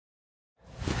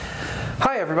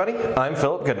Hi everybody, I'm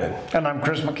Philip Goodman. And I'm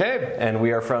Chris McCabe. And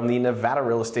we are from the Nevada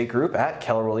Real Estate Group at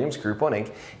Keller Williams Group 1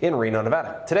 Inc. in Reno,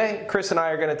 Nevada. Today, Chris and I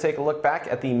are going to take a look back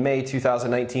at the May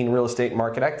 2019 real estate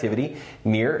market activity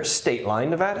near Stateline,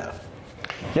 Nevada.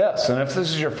 Yes, and if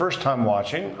this is your first time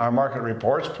watching our market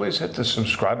reports, please hit the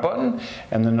subscribe button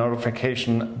and the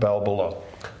notification bell below.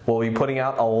 We'll be putting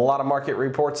out a lot of market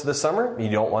reports this summer. You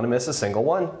don't want to miss a single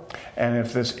one. And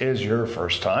if this is your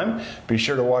first time, be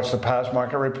sure to watch the past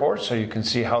market reports so you can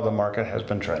see how the market has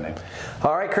been trending.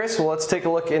 All right, Chris, well, let's take a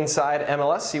look inside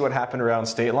MLS, see what happened around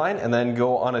Stateline, and then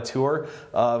go on a tour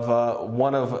of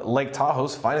one of Lake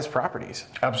Tahoe's finest properties.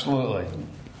 Absolutely.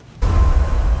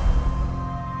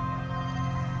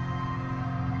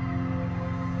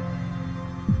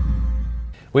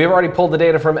 We have already pulled the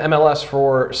data from MLS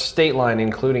for Stateline,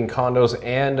 including condos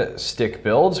and stick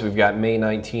builds. We've got May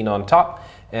 19 on top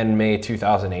and May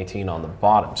 2018 on the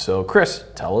bottom. So Chris,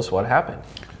 tell us what happened.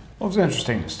 Well, it's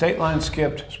interesting. Stateline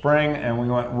skipped spring and we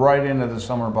went right into the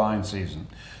summer buying season.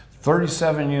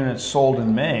 37 units sold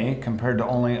in May compared to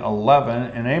only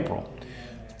 11 in April.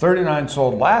 39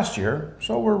 sold last year,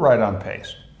 so we're right on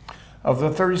pace. Of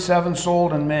the 37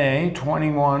 sold in May,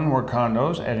 21 were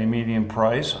condos at a median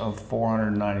price of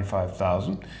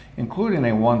 $495,000, including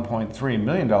a $1.3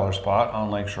 million spot on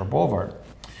Lakeshore Boulevard.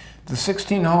 The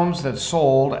 16 homes that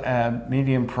sold at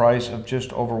median price of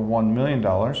just over $1 million,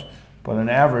 but an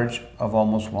average of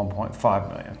almost $1.5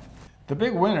 million. The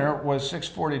big winner was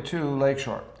 642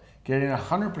 Lakeshore, getting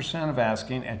 100% of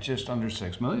asking at just under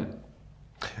 $6 million.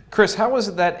 Chris, how was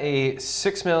it that a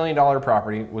 $6 million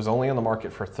property was only on the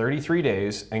market for 33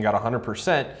 days and got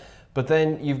 100%, but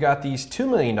then you've got these $2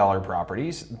 million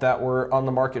properties that were on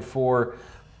the market for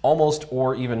almost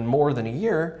or even more than a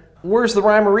year? Where's the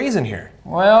rhyme or reason here?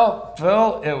 Well,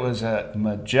 Phil, it was a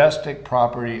majestic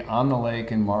property on the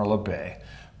lake in Marla Bay.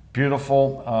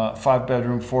 Beautiful,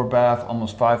 5-bedroom, 4-bath,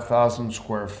 almost 5,000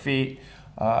 square feet,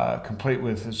 complete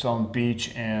with its own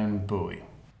beach and buoy.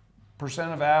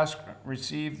 Percent of ask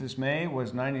received this May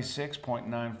was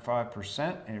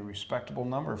 96.95%, a respectable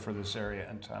number for this area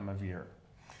and time of year.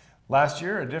 Last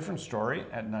year, a different story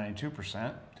at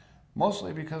 92%,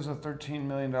 mostly because the $13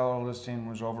 million listing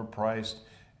was overpriced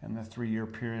and the 3-year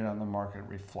period on the market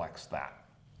reflects that.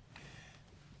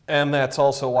 And that's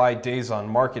also why days on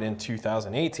market in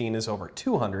 2018 is over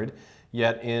 200,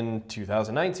 yet in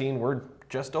 2019 we're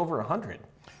just over 100.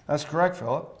 That's correct,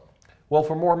 Philip. Well,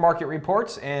 for more market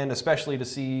reports, and especially to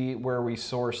see where we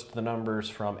sourced the numbers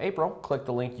from April, click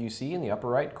the link you see in the upper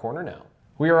right corner now.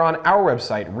 We are on our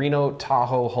website,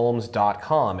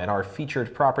 RenoTahoeHomes.com, and our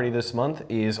featured property this month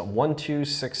is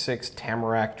 1266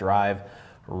 Tamarack Drive,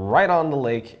 right on the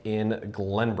lake in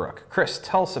Glenbrook. Chris,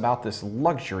 tell us about this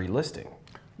luxury listing.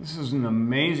 This is an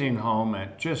amazing home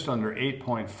at just under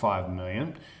 $8.5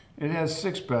 million. It has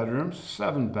 6 bedrooms,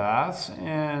 7 baths,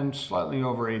 and slightly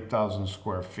over 8,000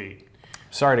 square feet.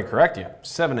 Sorry to correct you,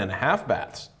 7.5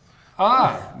 baths.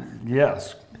 Ah,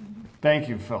 yes. Thank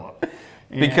you, Philip.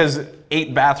 Because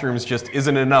 8 bathrooms just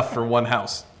isn't enough for one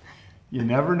house. You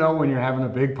never know when you're having a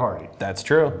big party. That's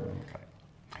true. Okay.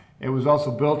 It was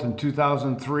also built in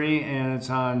 2003, and it's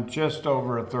on just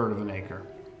over 1/3 of an acre.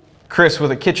 Chris,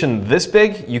 with a kitchen this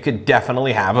big, you could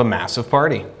definitely have a massive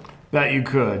party. That you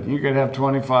could. You could have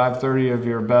 25, 30 of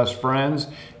your best friends.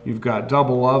 You've got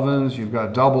double ovens, you've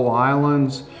got double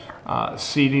islands,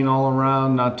 seating all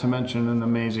around, not to mention an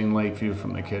amazing lake view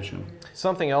from the kitchen.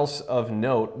 Something else of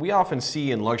note, we often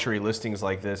see in luxury listings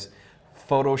like this,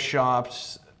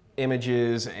 photoshopped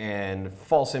images and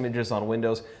false images on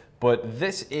windows, but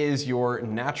this is your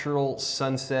natural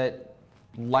sunset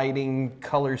lighting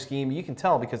color scheme. You can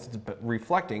tell because it's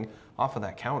reflecting off of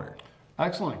that counter.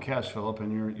 Excellent catch, Philip,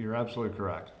 and you're absolutely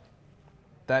correct.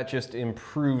 That just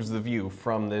improves the view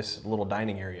from this little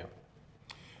dining area.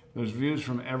 There's views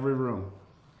from every room.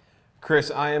 Chris,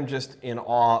 I am just in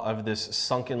awe of this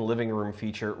sunken living room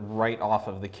feature right off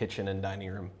of the kitchen and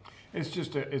dining room.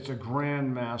 It's a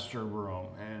grand master room,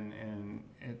 and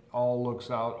it all looks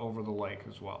out over the lake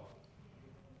as well.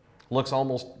 Looks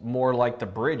almost more like the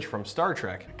bridge from Star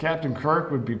Trek. Captain Kirk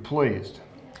would be pleased.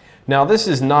 Now, this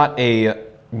is not a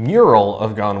mural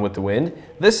of Gone with the Wind.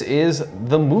 This is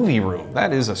the movie room.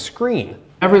 That is a screen.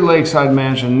 Every lakeside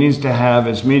mansion needs to have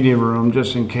its media room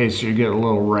just in case you get a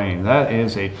little rain. That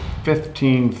is a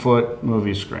 15-foot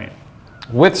movie screen.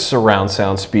 With surround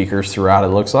sound speakers throughout, it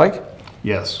looks like.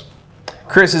 Yes.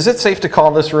 Chris, is it safe to call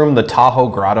this room the Tahoe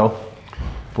Grotto?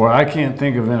 Boy, I can't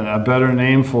think of a better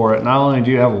name for it. Not only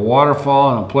do you have a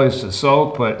waterfall and a place to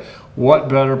soak, but what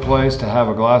better place to have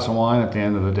a glass of wine at the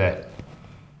end of the day?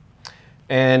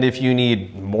 And if you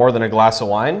need more than a glass of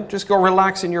wine, just go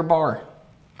relax in your bar.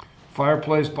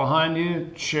 Fireplace behind you,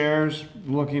 chairs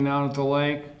looking out at the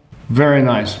lake. Very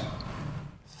nice.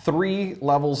 3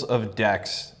 levels of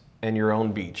decks and your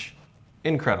own beach.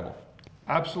 Incredible.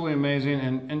 Absolutely amazing.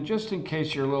 And just in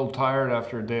case you're a little tired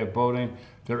after a day of boating,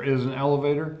 there is an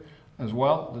elevator as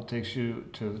well that takes you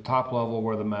to the top level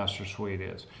where the master suite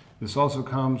is. This also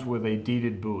comes with a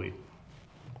deeded buoy.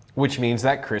 Which means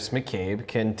that Chris McCabe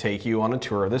can take you on a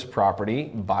tour of this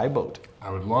property by boat. I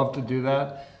would love to do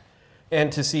that. And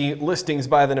to see listings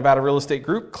by the Nevada Real Estate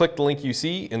Group, click the link you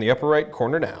see in the upper right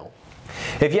corner now.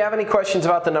 If you have any questions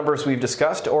about the numbers we've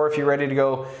discussed, or if you're ready to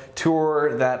go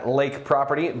tour that lake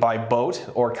property by boat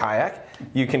or kayak,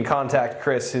 you can contact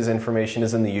Chris. His information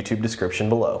is in the YouTube description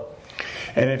below.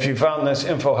 And if you found this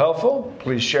info helpful,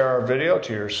 please share our video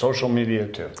to your social media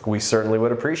too. We certainly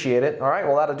would appreciate it. All right,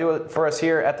 well, that'll do it for us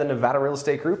here at the Nevada Real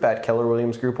Estate Group at Keller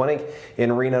Williams Group 1 Inc.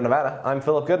 in Reno, Nevada. I'm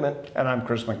Philip Goodman. And I'm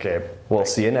Chris McCabe. We'll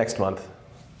see you next month.